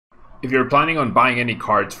If you're planning on buying any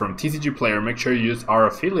cards from TCG Player, make sure you use our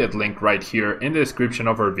affiliate link right here in the description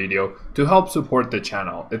of our video to help support the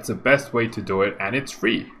channel. It's the best way to do it and it's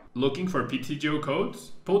free. Looking for PTGO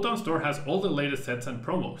codes? Potown Store has all the latest sets and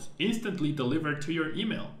promos, instantly delivered to your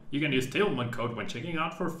email. You can use tablemon code when checking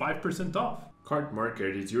out for 5% off. Card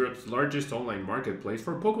Market is Europe's largest online marketplace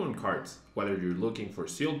for Pokemon cards. Whether you're looking for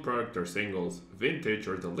sealed product or singles, vintage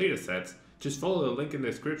or the latest sets, just follow the link in the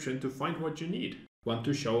description to find what you need. Want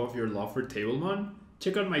to show off your love for tablemon?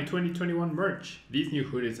 Check out my 2021 merch. These new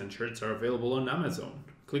hoodies and shirts are available on Amazon.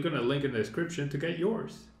 Click on the link in the description to get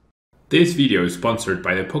yours. This video is sponsored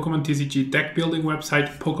by the Pokemon TCG deck building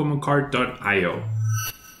website PokemonCard.io.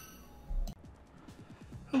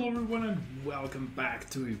 Hello everyone and welcome back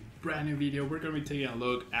to a brand new video. We're going to be taking a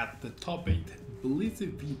look at the top 8 BLISSEY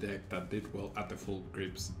V deck that did well at the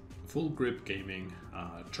Full Grip Gaming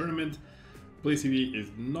tournament. BLISSEY V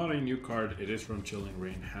is not a new card, it is from Chilling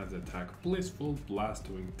Reign, has attack Blissful Blast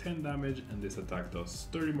doing 10 damage, and this attack does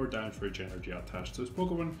 30 more damage for each energy attached to his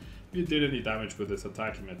Pokemon. If you did any damage with this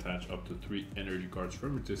attack, you can attach up to 3 energy cards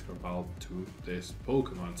from your discard pile to this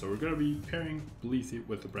Pokemon. So we're going to be pairing BLISSEY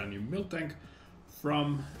with the brand new MILTANK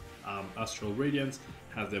from Astral Radiance.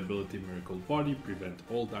 Has the ability Miracle Body, prevent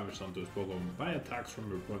all damage onto his Pokemon by attacks from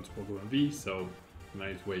your opponent's Pokemon V, so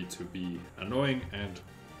nice way to be annoying and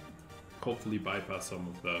hopefully bypass some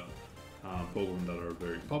of the Pokemon that are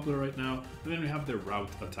very popular right now. And then we have the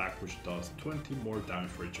Route attack, which does 20 more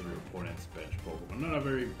damage for each of your opponent's bench Pokemon. Not a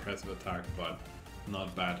very impressive attack, but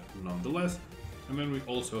not bad nonetheless. And then we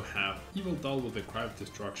also have Evil Dull with the Cry of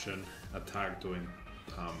Destruction attack doing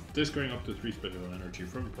discarding up to 3 special energy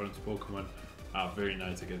from your opponent's Pokemon. Very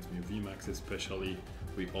nice against Mew VMAX especially.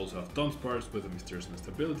 We also have Dunsparce with a Mysterious Mist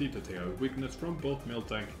ability to take out weakness from both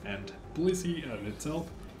MILTANK and BLISSEY and itself.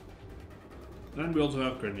 And we also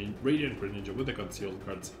have Radiant Greninja with the Concealed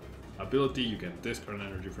Cards ability. You can discard an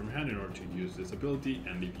energy from your hand in order to use this ability,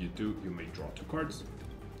 and if you do, you may draw 2 cards.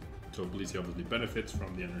 So BLISSEY obviously benefits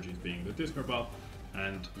from the energies being the discard pile,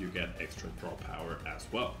 and you get extra draw power as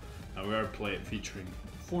well. And we are featuring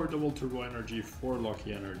 4 double turbo energy, 4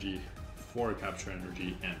 lucky energy, 4 capture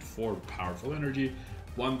energy, and 4 powerful energy.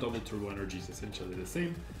 1 double turbo energy is essentially the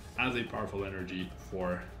same as a powerful energy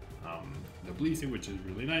for the BLISSEY, which is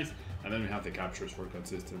really nice. And then we have the captures for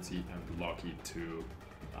consistency and lucky to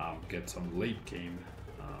get some late game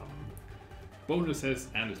bonuses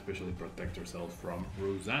and especially protect ourselves from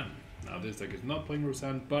Roseanne. Now this deck is not playing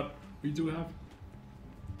Roseanne, but we do have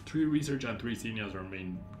 3 Research and 3 Senior as our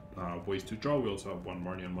main ways to draw. We also have 1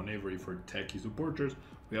 Marnie and 1 Avery for techie supporters.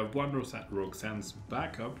 We have 1 Roxanne's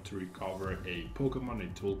backup to recover a Pokemon,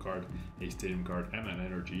 a tool card, a stadium card, and an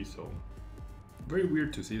energy. So very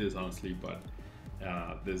weird to see this honestly, but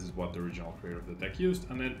this is what the original creator of the deck used.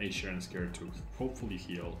 And then a Sharon Scare to hopefully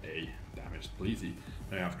heal a damaged BLISSEY.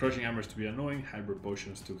 Now we have Crushing Hammers to be annoying, Hybrid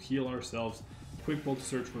Potions to heal ourselves, Quick Ball to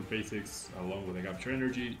search for basics along with a Capture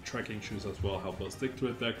Energy, Trekking Shoes as well help us stick to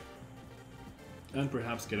a deck, and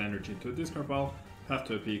perhaps get energy into a discard pile. Path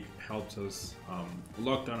to a Peak helps us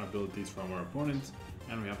lock down abilities from our opponents,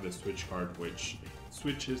 and we have the Switch card which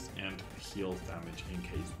switches and heals damage in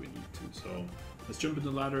case we need to. So let's jump in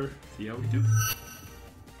the ladder, see how we do.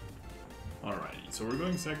 Alrighty, so we're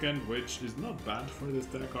going second, which is not bad for this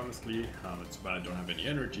deck honestly. It's bad I don't have any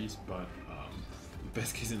energies, but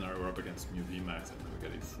best case scenario we're up against Mew VMAX and we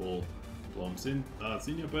get a full blown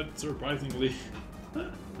Senior, but surprisingly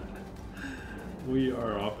we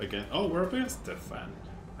are up against, we're up against Stefan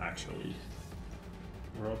actually.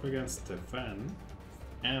 We're up against Stefan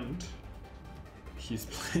and he's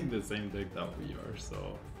playing the same deck that we are,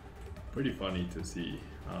 so pretty funny to see.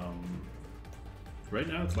 Right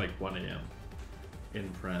now it's like 1 AM in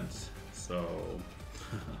France, so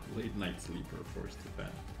late night sleeper for Stefan.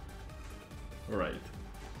 Alright.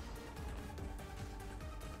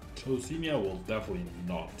 So Senior will definitely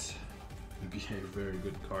not be a very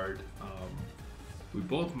good card. We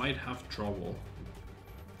both might have trouble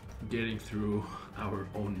getting through our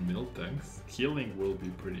own MILTANKs. Healing will be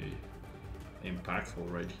pretty impactful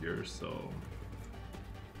right here, so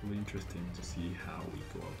really interesting to see how we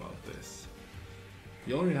go about this.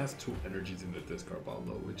 He already has 2 energies in the discard pile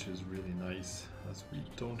though, which is really nice as we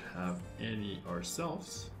don't have any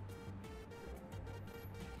ourselves.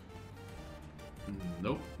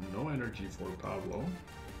 Nope, no energy for Pablo.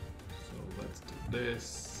 So let's do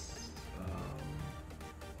this.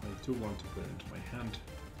 I do want to put it into my hand.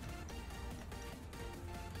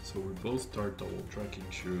 So we both start double Trekking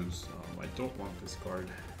Shoes. I don't want this card.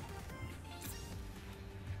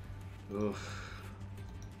 Ugh.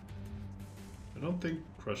 I don't think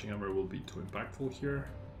Crushing Hammer will be too impactful here.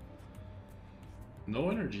 No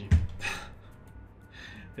energy.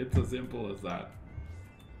 It's as simple as that.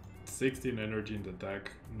 16 energy in the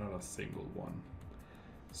deck, not a single one.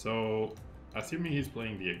 So, assuming he's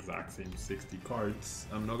playing the exact same 60 cards,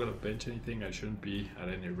 I'm not gonna bench anything. I shouldn't be at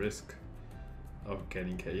any risk of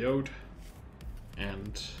getting KO'd.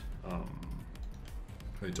 And I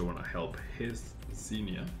don't want to help his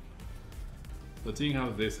Xenia. But seeing how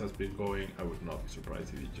this has been going, I would not be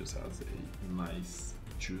surprised if he just has a nice,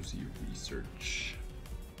 juicy research.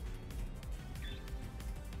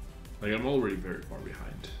 Like, I'm already very far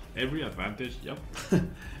behind. Every advantage, yep.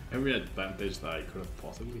 Every advantage that I could have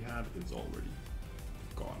possibly had is already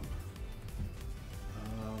gone.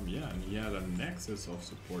 Yeah, and he had a nexus of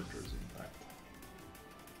supporters, in fact.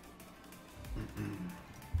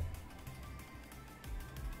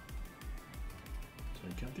 So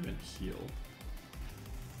I can't even heal.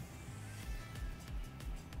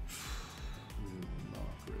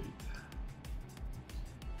 Not great.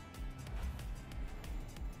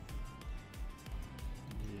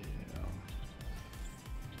 Yeah.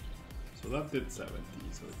 So that did 70.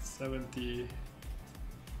 So it's 70,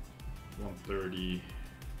 130,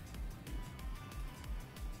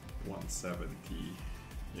 170.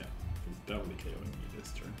 Yeah, he's definitely KOing me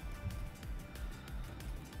this turn.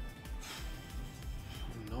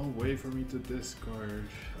 No way for me to discard.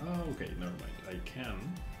 Oh, okay, never mind. I can.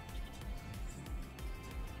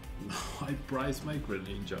 No, I prize my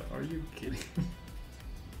Greninja. Are you kidding?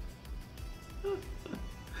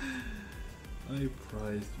 I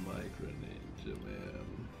prized my Greninja, man.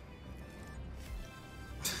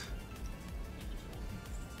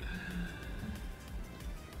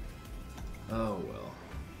 Oh well.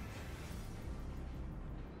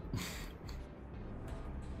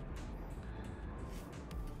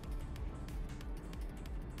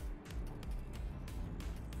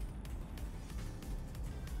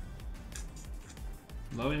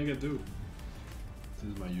 Nothing I can do. This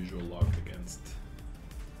is my usual luck against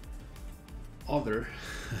other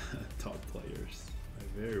top players. I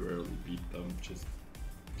very rarely beat them just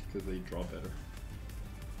because they draw better.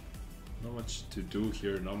 Not much to do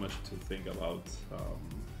here, not much to think about.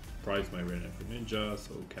 Prize my Rain for Ninja,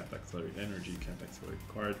 so can't accelerate energy, can't accelerate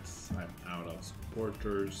cards. I'm out of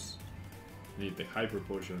supporters. Need the hyper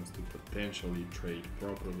potions to potentially trade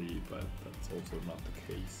properly, but that's also not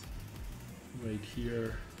the case. Right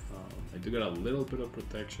here, I do get a little bit of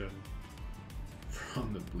protection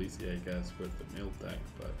from the BLISSEY, I guess, with the MILTANK,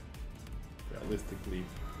 but realistically,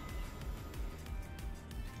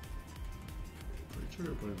 pretty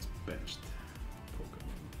sure opponent's benched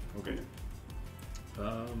Pokemon. Okay.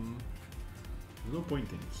 There's no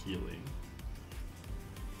point in healing,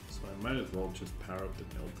 so I might as well just power up the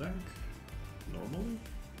MILTANK normally,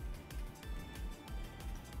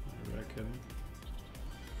 I reckon.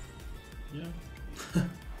 Yeah.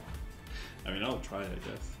 I mean, I'll try it, I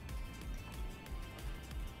guess.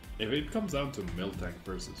 If it comes down to MILTANK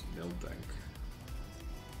versus MILTANK,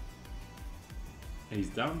 and he's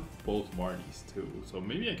down both Marnies too, so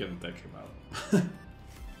maybe I can deck him out.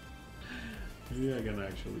 Maybe I can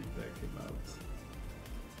actually deck him out.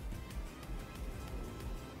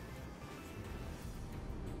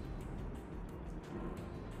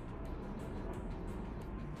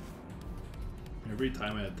 Every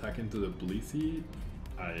time I attack into the BLISSEY,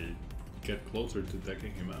 I get closer to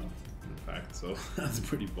decking him out, in fact, so that's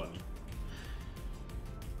pretty funny.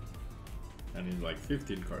 And he's like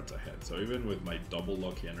 15 cards ahead, so even with my double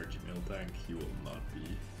lucky energy MILTANK, he will not be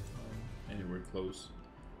anywhere close.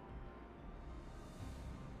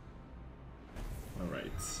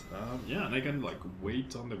 Alright, yeah, and I can like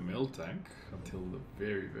wait on the MILTANK until the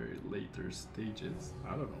very, very later stages.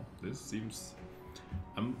 I don't know, this seems...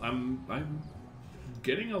 I'm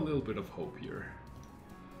getting a little bit of hope here.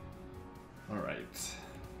 Alright.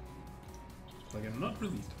 Like, I'm not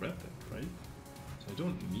really threatened, right? So I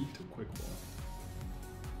don't need to quick ball.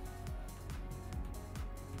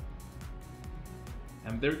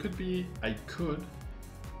 And there could be, I could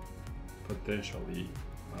potentially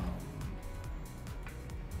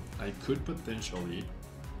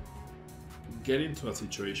get into a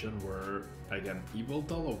situation where I can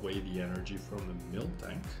Evoldal away the energy from the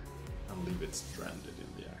MILTANK and leave it stranded in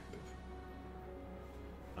the active.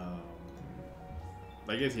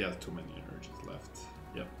 I guess he has too many energies left.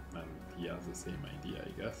 Yep, and he has the same idea,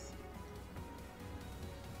 I guess.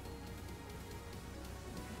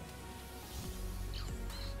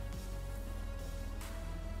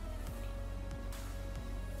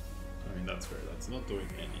 I mean, that's fair. That's not doing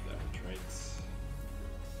any damage, right?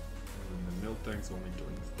 And the MILTANK's only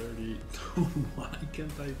doing 30. Why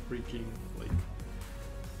can't I freaking, like...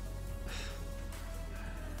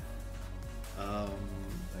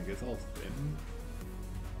 I guess I'll spin.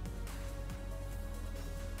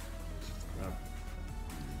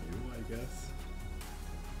 guess.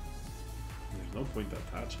 There's no point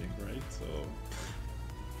attaching, right? So...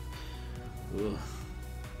 Ugh.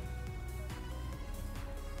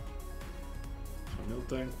 So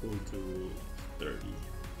MILTANK will do 30.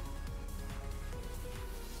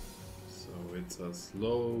 So it's a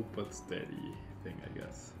slow but steady thing, I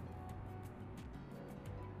guess.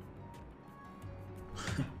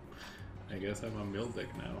 I guess I'm a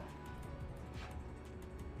MILTANK now.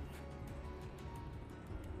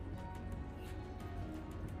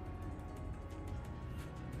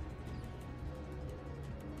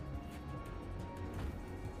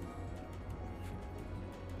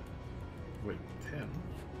 Wait, 10?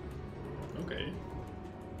 Okay.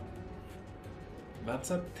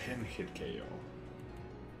 That's a 10 hit KO.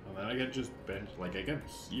 And then I can just bench, like I can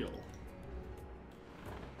heal.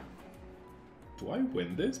 Do I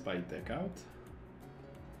win this by deck out?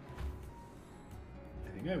 I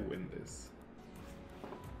think I win this.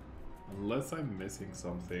 Unless I'm missing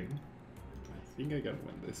something. I think I can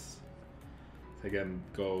win this. I can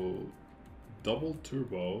go double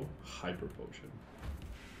turbo hyper potion.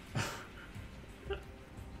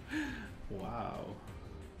 Wow.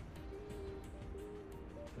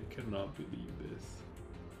 I cannot believe this.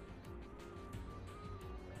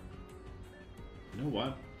 You know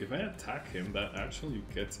what? If I attack him, that actually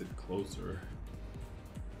gets it closer.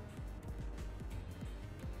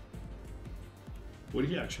 Would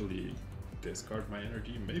he actually discard my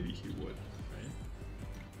energy? Maybe he would, right?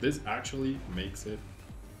 This actually makes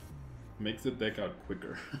the deck out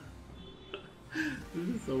quicker.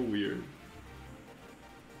 This is so weird.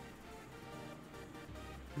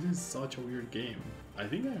 This is such a weird game. I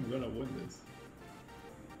think I'm gonna win this.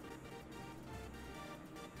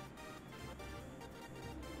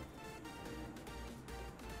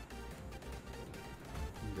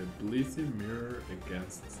 The BLISSEY mirror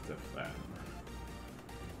against Stefan.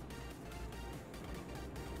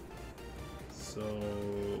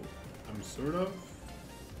 So I'm sort of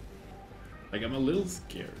like, I'm a little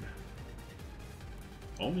scared.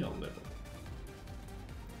 Only a little.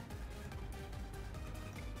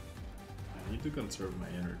 I need to conserve my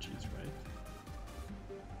energies,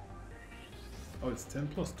 right? Oh, it's 10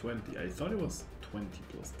 plus 20. I thought it was 20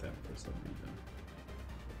 plus 10 for some reason.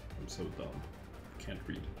 I'm so dumb. Can't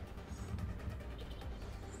read.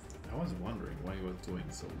 I was wondering why he was doing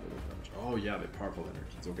so little damage. Oh yeah, the powerful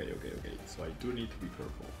energies. Okay. So I do need to be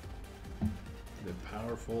careful. The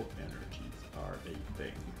powerful energies are a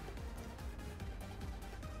thing.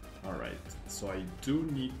 Alright, so I do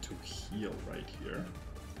need to heal right here.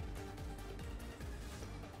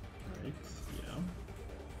 Right, yeah.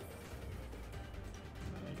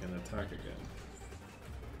 And then I can attack again.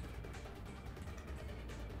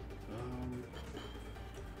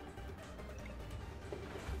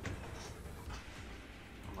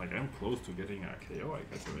 Like, I'm close to getting a KO, I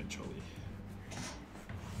guess, eventually.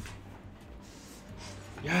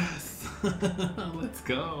 Yes! Let's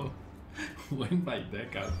go! Win by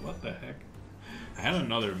deck out, what the heck? I had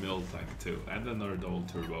another MILTANK too, and another double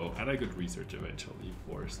turbo, and I could research eventually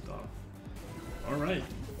for stuff. Alright,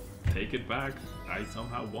 take it back. I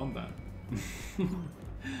somehow won that.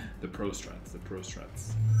 The pro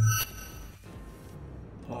strats.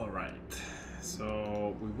 Alright,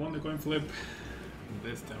 so we won the coin flip.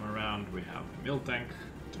 This time around we have the MILTANK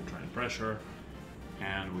to try and pressure,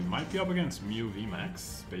 and we might be up against Mew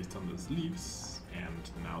VMAX based on the sleeves,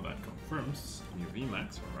 and now that confirms Mew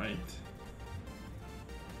VMAX, alright.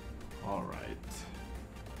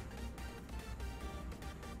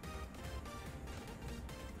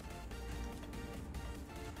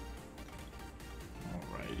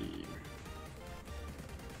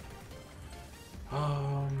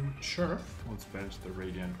 Sure, let's bench the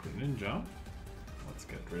Radiant Greninja. Let's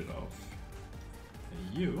get rid of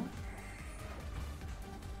you.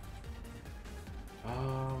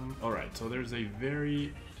 Alright, so there's a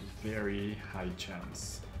very, very high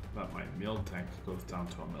chance that my MILTANK goes down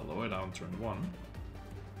to a Meloetta on turn 1.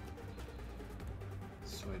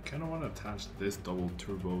 So I kind of want to attach this double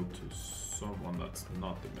turbo to someone that's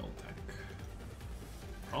not the MILTANK.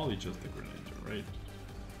 Probably just the Greninja, right?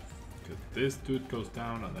 Because this dude goes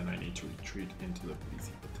down and then I need to retreat into the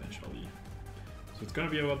BLISSEY potentially. So it's going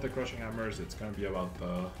to be about the Crushing Hammers, it's going to be about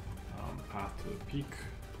the path to the peak.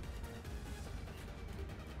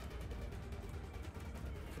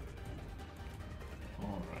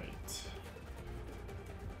 Alright.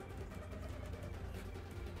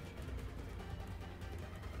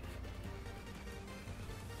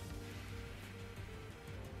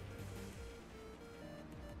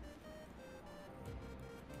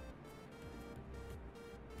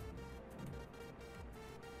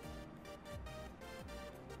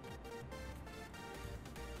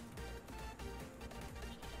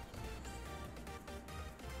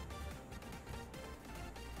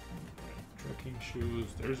 Trekking shoes.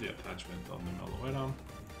 There's the attachment on the Meloetta.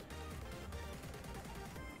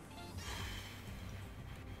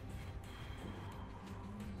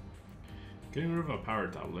 Getting rid of a power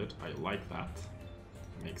tablet, I like that.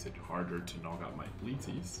 Makes it harder to knock out my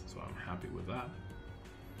Blitzies, so I'm happy with that.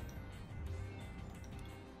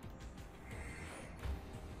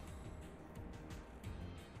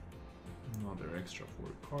 Another extra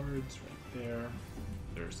 4 cards right there.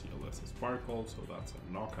 There's the Alessa Sparkle, so that's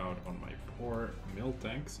a knockout on my poor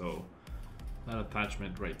MILTANK, so that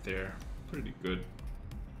attachment right there, pretty good.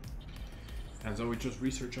 And so we just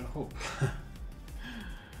research and hope.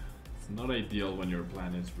 It's not ideal when your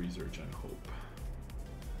plan is research and hope.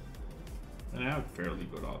 And I have fairly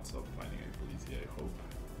good odds of finding a Blissey, I hope.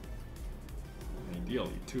 And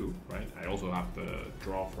ideally too, right? I also have to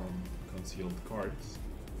draw from concealed cards.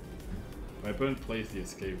 If my opponent plays the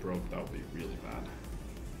escape rope, that would be really bad.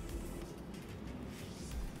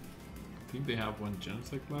 I think they have one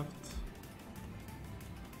Genesect left.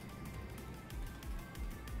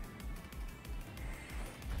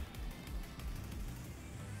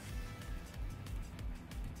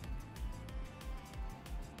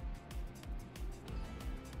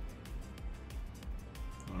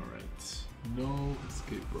 Alright, no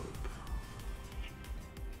escape rope.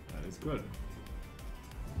 That is good.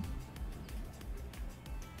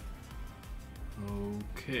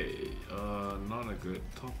 Okay, not a good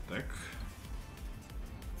top deck.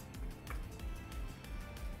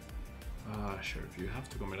 Sure, if you have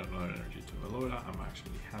to commit another energy to Meloetta, I'm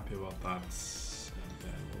actually happy about that. And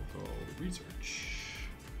then we'll go research.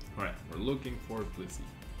 Alright, we're looking for Blissey.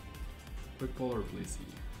 Quick Polar Blissey.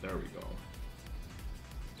 There we go.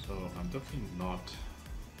 So I'm definitely not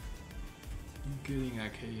getting a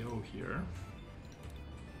KO here.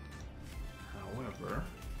 However,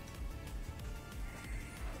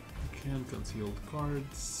 can concealed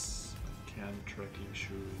cards, can trekking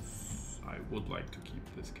shoes. I would like to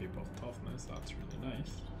keep this Cape of Toughness, that's really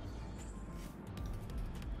nice.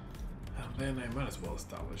 And then I might as well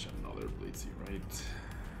establish another Blissey, right?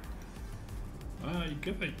 I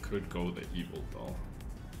guess I could go the Evil Doll.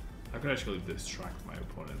 I could actually distract my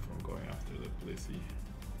opponent from going after the Blissey.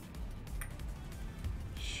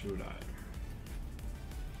 Should I?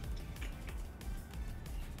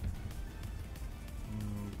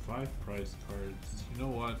 5 prize cards. You know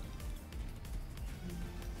what?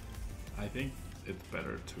 I think it's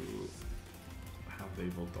better to have the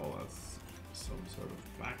Evil Doll as some sort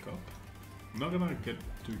of backup. I'm not gonna get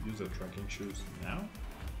to use the trekking shoes now.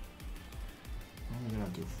 I'm gonna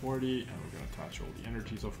do 40 and we're gonna attach all the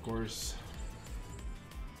energies, of course.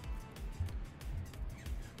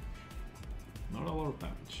 Not a lot of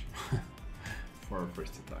damage for our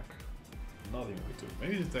first attack. Nothing we do.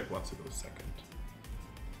 Maybe this deck wants to go second.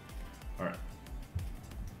 Alright.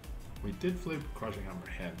 We did flip Crushing Hammer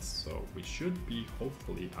heads, so we should be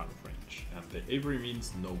hopefully out of range. And the Avery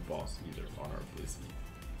means no boss either on our Blissey.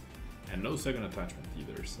 And no second attachment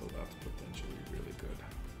either, so that's potentially really good.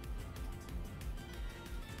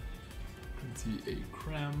 You can see a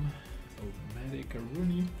Cram, Omatic, a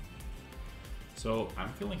Rooney. So I'm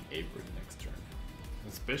feeling Avery next turn.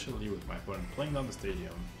 Especially with my opponent playing down the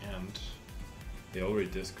stadium and they already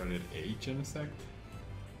discarded a Genesect.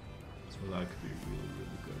 So that could be really,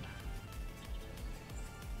 really good.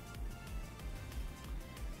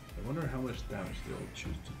 I wonder how much damage they'll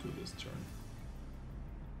choose to do this turn.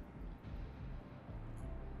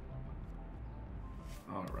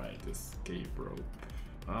 Alright, escape rope.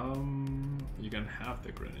 You can have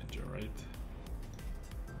the Greninja, right?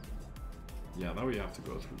 Yeah, now we have to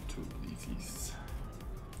go through 2 Blissey's.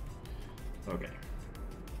 Okay.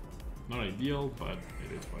 Not ideal, but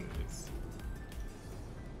it is what it is.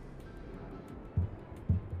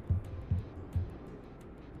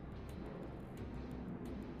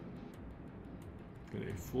 Get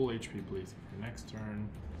a full HP Blissey for next turn.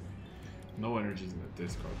 No energies in the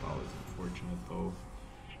discard pile is unfortunate though.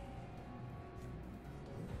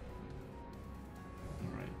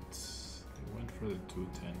 Alright, they went for the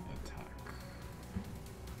 210 attack.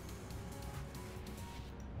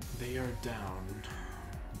 They are down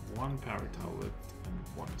 1 power tablet and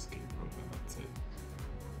 1 escape rope, and that's it.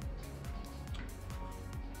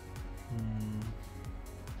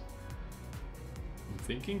 I'm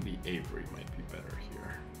thinking the Avery might be better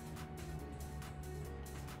here.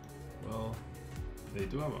 Well, they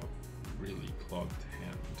do have a really clogged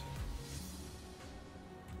hand.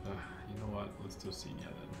 You know what? Let's do Senia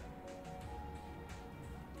then.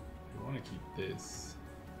 I want to keep this.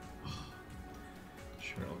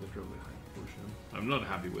 Sure, I'll get rid of the high potion. I'm not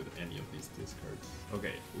happy with any of these discards.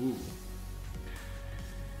 Okay, ooh.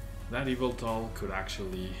 That Evil Doll could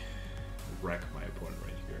actually wreck my opponent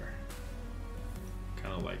right here.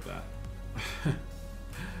 Kind of like that.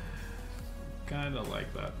 Kind of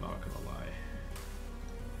like that, not gonna lie.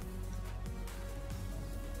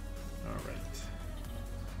 Alright.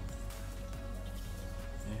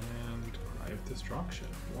 And Hive Destruction.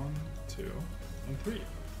 1, 2, and 3.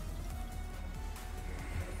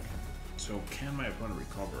 So can my opponent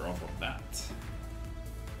recover off of that?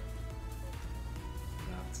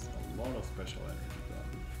 That's a lot of special energy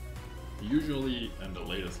done. Usually in the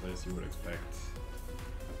latest list you would expect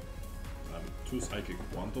 2 Psychic,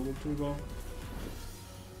 1 double turbo.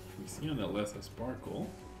 We see on the list a Sparkle.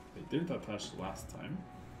 They didn't attach last time.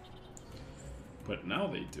 But now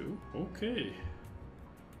they do. Okay.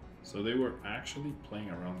 So they were actually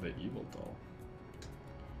playing around the Evil Doll.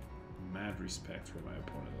 Mad respect for my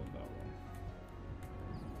opponent on that one.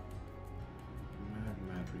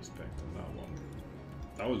 Mad respect on that one.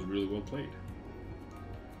 That was really well played.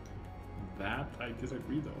 That I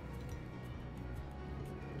disagree though.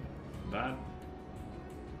 That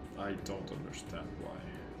I don't understand why.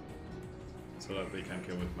 So that they can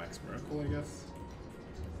kill with Max Miracle, I guess.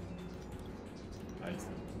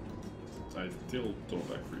 I still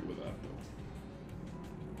don't agree with that though.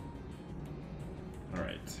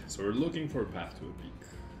 Alright, so we're looking for a path to a peak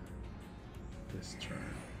this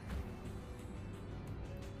turn.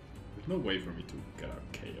 There's no way for me to get a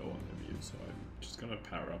KO on the view, so I'm just gonna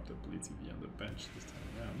power up the BLISSEY V on the bench this time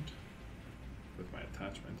around. With my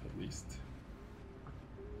attachment at least.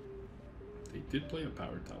 They did play a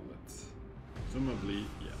power tablet. Presumably,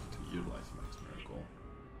 yeah, to utilize Max Miracle.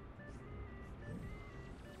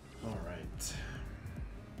 Alright.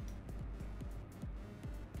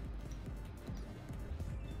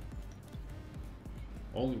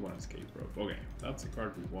 Only one escape rope. Okay, that's the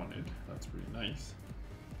card we wanted. That's pretty nice.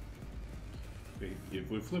 If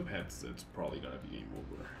we flip heads, it's probably gonna be game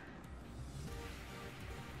over.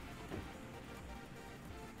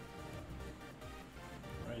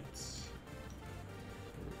 Right.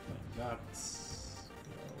 We're playing that.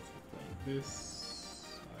 We're also playing this.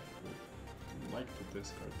 I would like to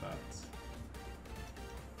discard that.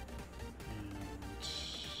 And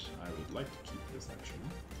I would like to keep this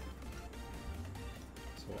actually.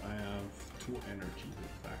 So I have 2 energies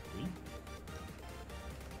exactly.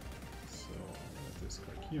 So I'm gonna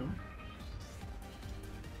discard you.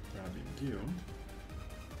 Grabbing you.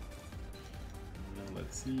 And then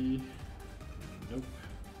let's see. Nope.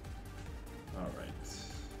 Alright.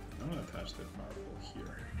 I'm gonna attach the powerful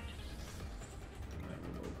here. And then we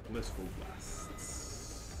go Blissful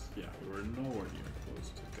Blasts. Yeah, we were nowhere near close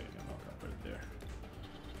to getting a knockout right there.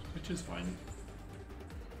 Which is fine.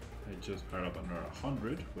 I just powered up another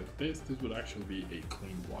 100. With this would actually be a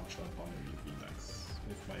clean one-shot on the VMAX.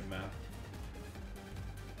 If my math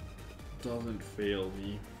doesn't fail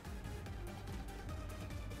me.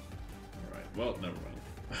 Alright, well, never mind.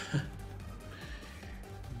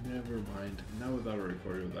 Never mind. Now without a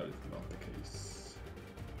Recorio, that is not the case.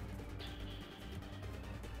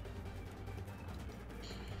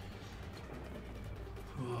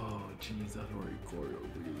 Oh, jeez, that Recorio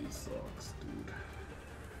really sucks, dude.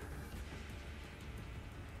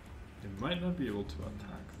 They might not be able to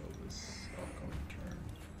attack though this upcoming turn.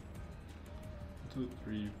 1, 2,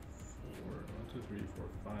 3, 4. 1, 2, 3,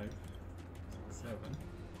 4, 5, 6, 7.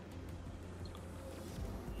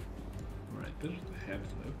 Alright, there's the head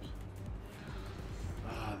flip.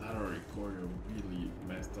 Ah, that Oricorio really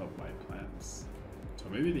messed up my plans. So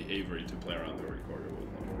maybe the Avery to play around the Oricorio was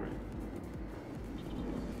not great.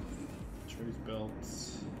 Choice belts.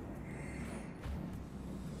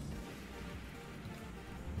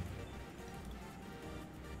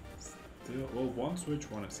 Still, well, 1 switch,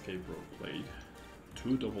 1 escape rope played.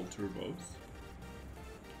 2 double turbos.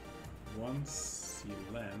 1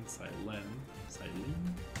 Silene. I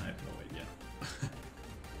have no idea.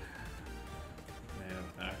 I have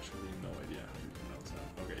actually no idea how you pronounce that.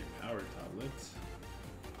 Okay, power tablet.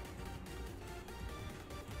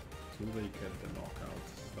 So they get the knockout.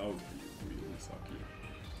 That would be really sucky.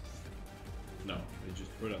 No, they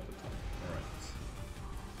just put it at the top.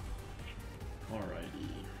 Alright. Alrighty.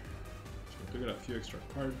 So we took out a few extra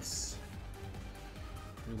cards.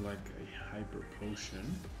 We like a hyper potion.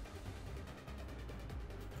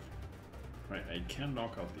 Right, I can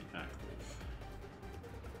knock out the active.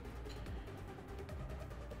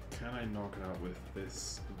 Can I knock it out with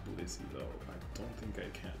this BLISSEY though? I don't think I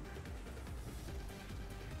can.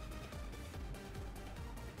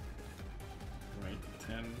 Right,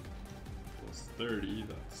 10 plus 30,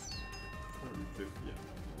 that's 40, 50, yeah, no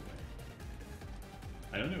way.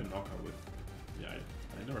 I don't even knock out with, yeah, I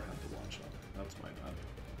never had the one shot, that's my bad.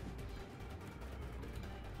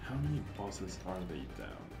 how many bosses are they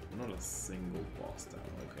down? Not a single boss down.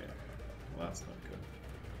 Okay, well, that's not good.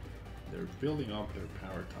 They're building up their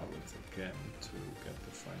power tablets again to get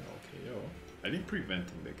the final KO. I think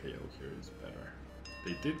preventing the KO here is better.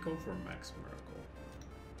 They did go for Max Miracle.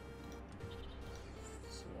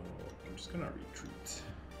 So I'm just gonna retreat.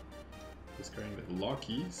 Discarding the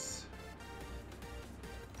Lockies.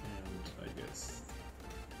 And I guess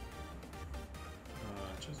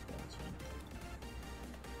just one swing.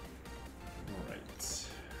 Alright. So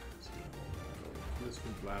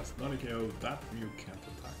Blissful Blast, not a KO. That Mew can't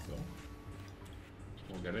attack though.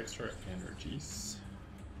 We'll get extra energies.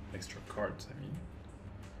 Extra cards, I mean.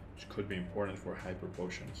 Which could be important for Hyper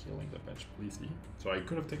Potion healing the bench Blissey. So I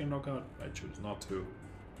could have taken knockout, I choose not to.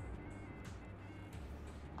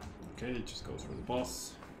 Okay, it just goes for the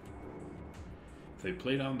boss. If they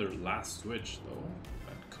play down their last switch though,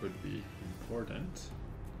 that could be important.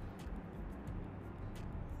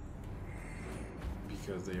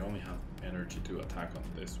 Because they only have energy to attack on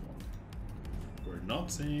this one. We're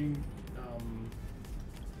not seeing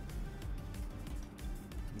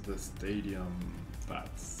the stadium that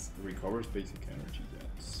recovers basic energy yet,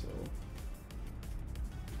 so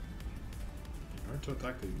in order to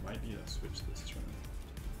attack they might need a switch this turn.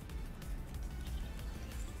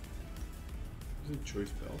 There's a choice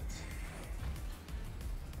belt.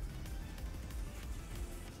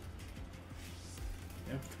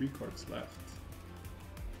 We have 3 cards left.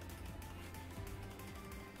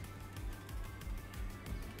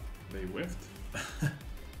 They whiffed.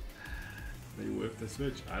 They whiffed the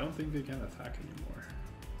switch. I don't think they can attack anymore.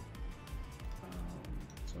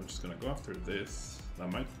 So I'm just gonna go after this. That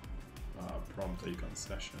might prompt a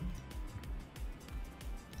concession.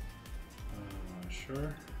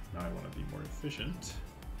 Sure. Now I want to be more efficient.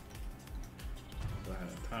 Go ahead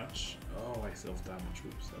and attach. Oh, I self-damage.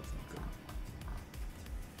 Oops, that's not good.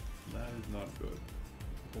 That is not good.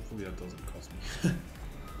 Hopefully that doesn't cost me.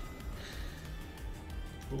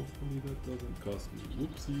 Hopefully that doesn't cost me.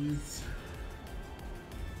 Whoopsies.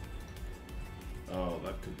 Oh,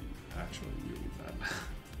 that could be actually really bad.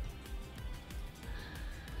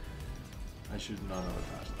 I should not have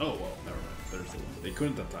attached. Oh well, never mind. There's the one. They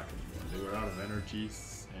couldn't attack anymore. They were out of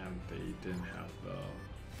energies and they didn't have the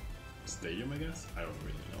stadium, I guess. I don't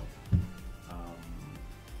really know.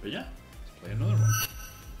 But yeah, let's play another one.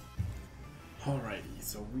 Alrighty,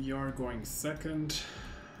 so we are going second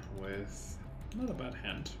with not a bad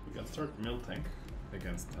hand. We can start MILTANK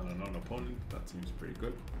against an unknown opponent. That seems pretty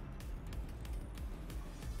good.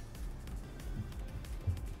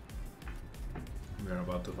 We're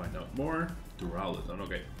about to find out more. Duraludon,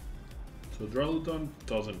 okay. So Duraludon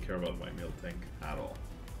doesn't care about my MILTANK at all,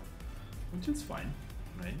 which is fine,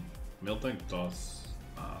 right? MILTANK does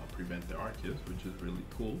prevent the Arceus, which is really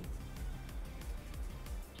cool.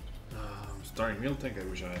 Starting MILTANK, I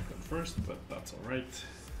wish I had gone first, but that's alright.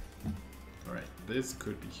 Alright, this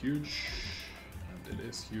could be huge, and it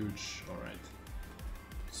is huge, alright.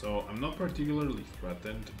 So I'm not particularly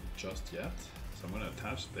threatened just yet, so I'm going to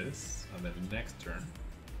attach this, and then next turn,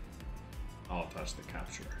 I'll attach the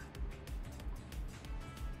capture.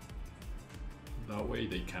 That way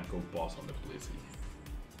they can't go boss on the Blissey.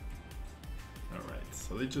 Alright,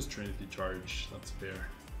 so they just Trinity Charge, that's fair.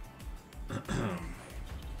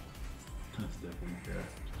 That's definitely fair.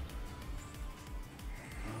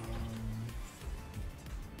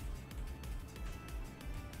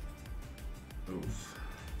 Oof.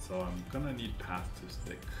 So I'm gonna need Path to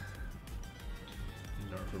Stick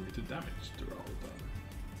in order for me to damage Duraludon.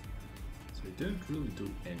 So he didn't really do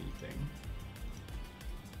anything.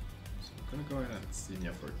 So I'm gonna go ahead and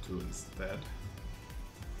Senior for 2 instead.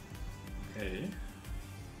 Okay.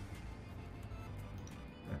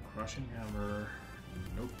 A Crushing Hammer.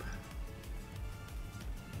 Nope.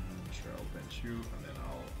 Sure, I'll bench you, and then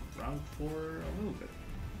I'll route for a little bit.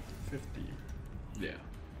 50. Yeah.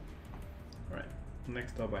 Alright.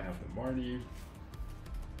 Next up, I have the Marty.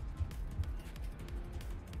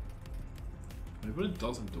 If it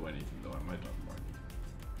doesn't do anything, though, I might not Marty.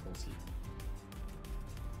 We'll see.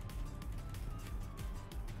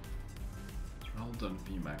 Duraludon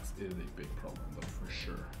VMAX is a big problem, though, for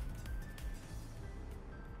sure.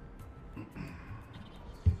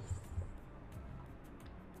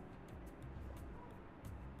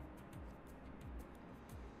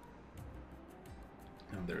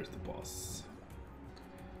 And there's the boss.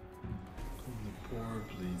 Oh, the poor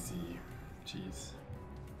Blissey. Jeez.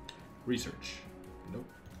 Research.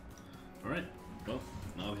 Nope. Alright. Well,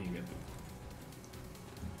 nothing you can do.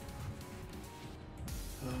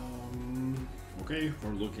 Okay,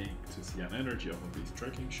 we're looking to see an energy off of these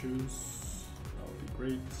trekking shoes. That would be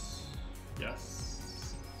great.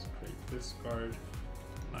 Yes. So discard.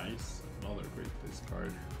 Nice, another great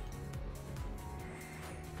discard.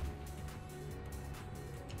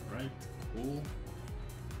 Right, cool.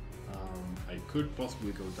 I could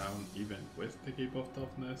possibly go down even with the Cape of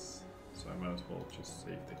Toughness, so I might as well just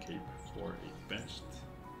save the cape for a benched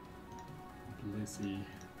Blissey.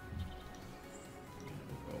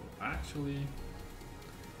 Actually,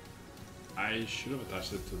 I should have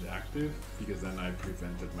attached it to the active, because then I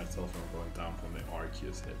prevented myself from going down from the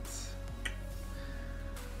Arceus hits.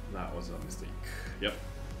 That was a mistake. Yep,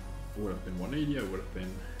 it would have been 180. It would have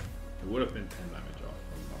been 10 damage off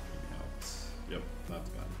from knocking me out. Yep, that's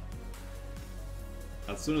bad.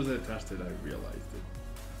 As soon as I attached it, I realized it.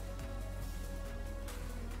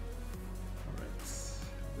 Alright,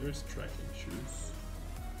 there's tracking shoes.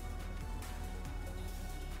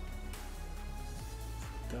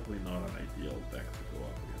 Definitely not an ideal deck to go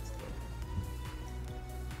up against though.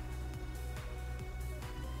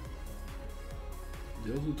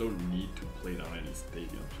 You also don't need to play down any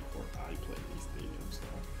stadiums before I play these stadiums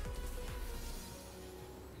though.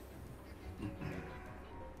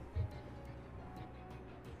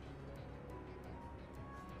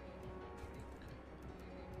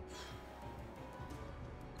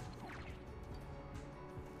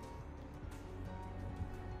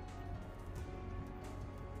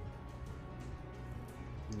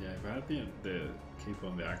 Yeah, if I had the cape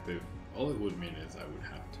on the active, all it would mean is I would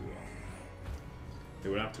have to, they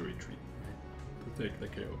would have to retreat, right, to take the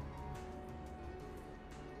KO.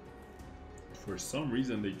 For some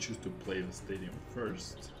reason, they choose to play the stadium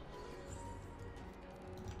first.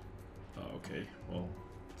 Oh, okay, well,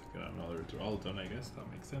 to get another draw done, I guess that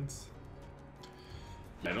makes sense.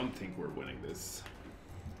 I don't think we're winning this.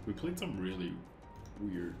 We played some really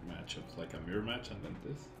weird matchups, like a mirror match and then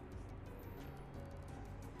this.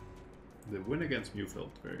 The win against Mew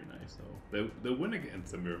felt very nice though. The win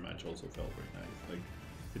against the mirror match also felt very nice. Like,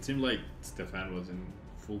 it seemed like Stefan was in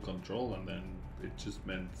full control, and then it just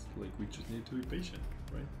meant like we just need to be patient,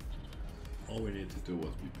 right? All we needed to do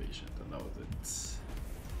was be patient, and that was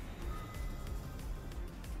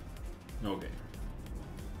it. Okay.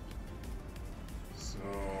 So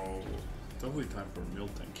definitely time for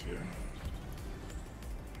MILTANK here.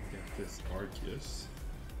 Get this Arceus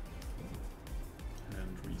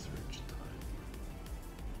and research time.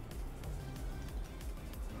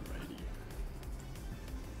 Alrighty.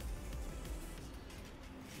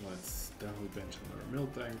 Let's definitely bench another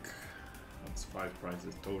MILTANK. That's 5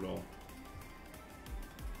 prizes total.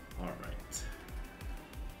 Alright.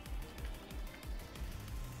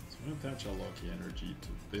 So I'm gonna attach a Lucky Energy to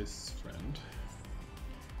this friend.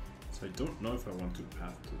 So I don't know if I want to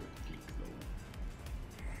path to the peak though.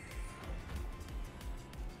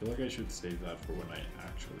 I feel like I should save that for when I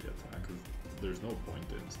actually attack, because there's no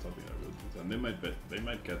point in stopping their abilities. And they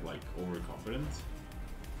might get like overconfident,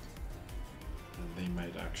 and they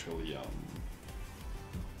might actually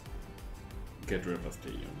get rid of a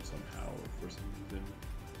stadium somehow or for some reason.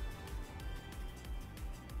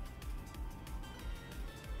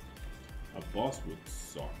 A boss would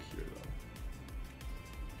suck here though.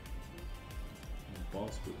 A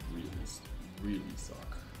boss would really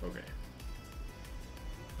suck. Okay.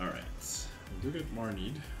 Alright, we do get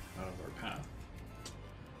Marnied out of our path, which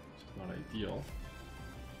is not ideal.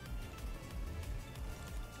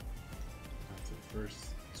 That's the first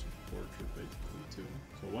supporter basically too.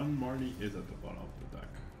 So one Marnie is at the bottom of the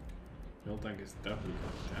deck. MILTANK is definitely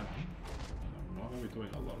going down, and I'm not going to be doing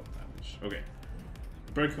a lot of damage. Okay,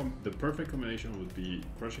 the perfect combination would be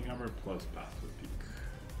Crushing Hammer plus Path to Peak.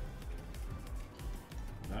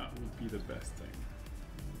 That would be the best thing.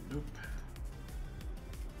 Nope.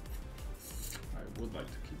 I would like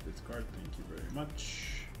to keep this card, thank you very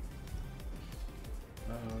much.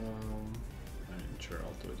 I'm sure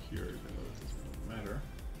I'll do it here even though it doesn't matter.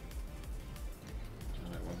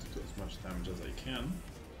 And I want to do as much damage as I can.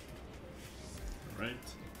 Alright.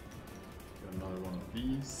 Get another one of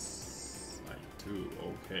these. I do,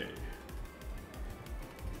 okay.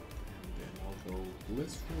 And then I'll go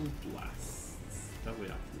Blissful Blast. Definitely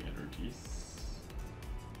have 3 energies.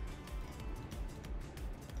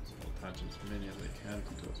 Attach as many as I can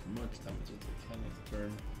to do as much damage as I can next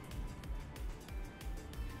turn.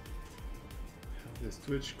 Have this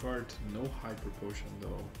Twitch card, no Hyper Potion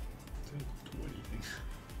though. Didn't do anything.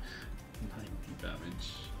 90 damage.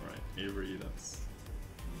 Alright, Avery, that's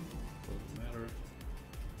doesn't matter.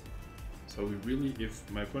 So we really, if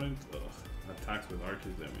my opponent attacks with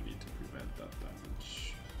Arceus, then we need to prevent that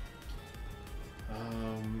damage.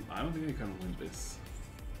 I don't think I can win this.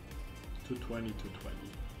 220, 220.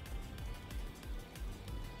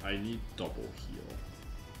 I need double heal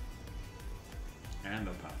and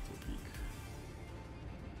a path to peak.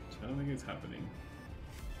 I don't think it's happening.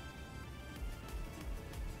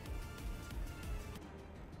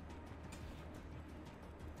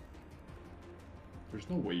 There's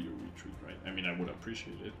no way you retreat, right? I mean, I would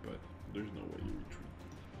appreciate it, but there's no way you retreat.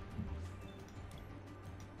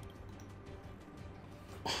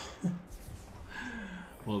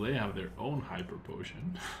 Well, they have their own hyper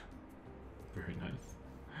potion. Very nice.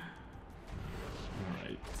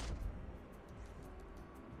 Alright.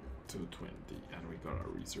 220, and we got our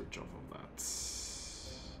research off of that.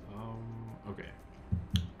 Okay.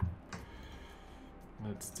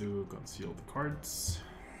 Let's do conceal the cards.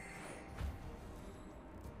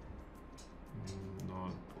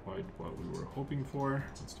 Not quite what we were hoping for.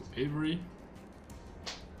 Let's do Avery.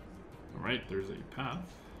 Alright, there's a path.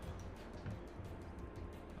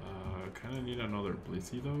 Kind of need another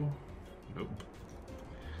Blissey though. Nope.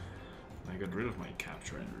 I got rid of my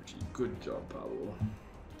capture energy. Good job, Pablo.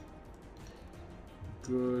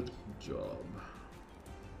 Good job.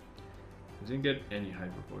 I didn't get any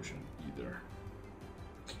hyper potion either.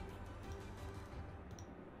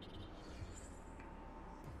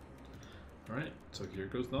 Alright, so here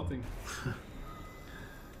goes nothing.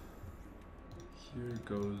 Here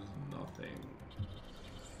goes nothing.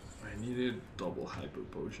 I needed double hyper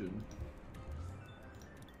potion.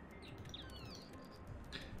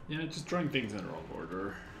 Yeah, just drawing things in the wrong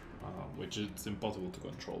order, which is impossible to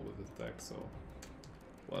control with this deck, so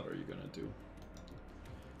what are you gonna do?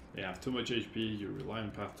 You have too much HP, you rely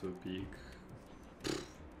on Path to a Peak.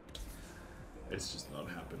 It's just not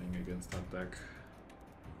happening against that deck.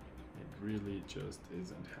 It really just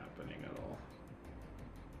isn't happening at all.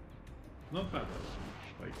 Not bad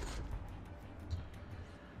though. Like,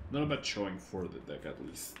 not a bad showing for the deck at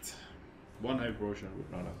least. One hyper potion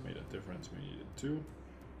would not have made a difference, we needed two.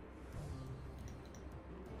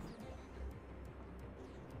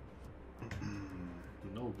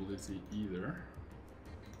 No Blissey either.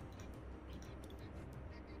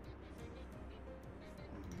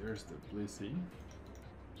 There's the Blissey.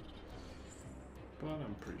 But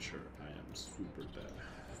I'm pretty sure I am super dead.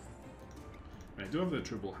 I do have the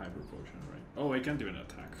triple hyper potion, right? Oh, I can't even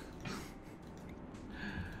attack.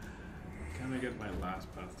 Can I get my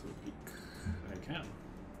last path to a peak? I can.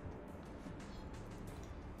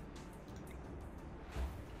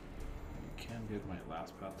 Get my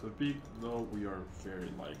last path to a peak, though we are very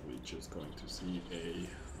likely just going to see a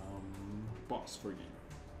boss for game.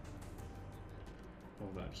 Oh,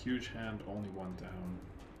 that huge hand, only one down.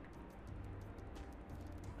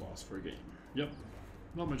 Boss for game. Yep,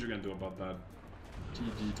 not much you can do about that.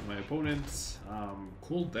 GG to my opponents.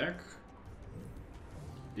 Cool deck.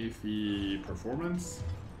 Iffy performance.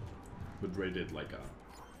 Would rate it like a,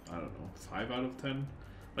 I don't know, 5 out of 10.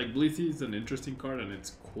 Like, Blissey is an interesting card and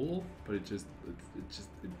it's cool, but it's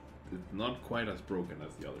not quite as broken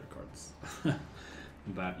as the other cards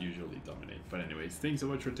that usually dominate. But anyways, thanks so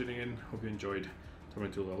much for tuning in. Hope you enjoyed. Don't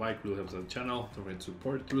forget to leave a like, really helps the channel. Don't forget to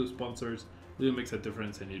support through the sponsors. Really makes a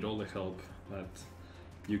difference. I need all the help that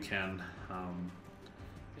you can.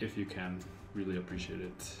 If you can, really appreciate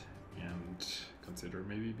it. And consider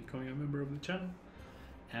maybe becoming a member of the channel.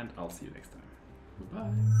 And I'll see you next time.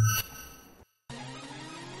 Goodbye.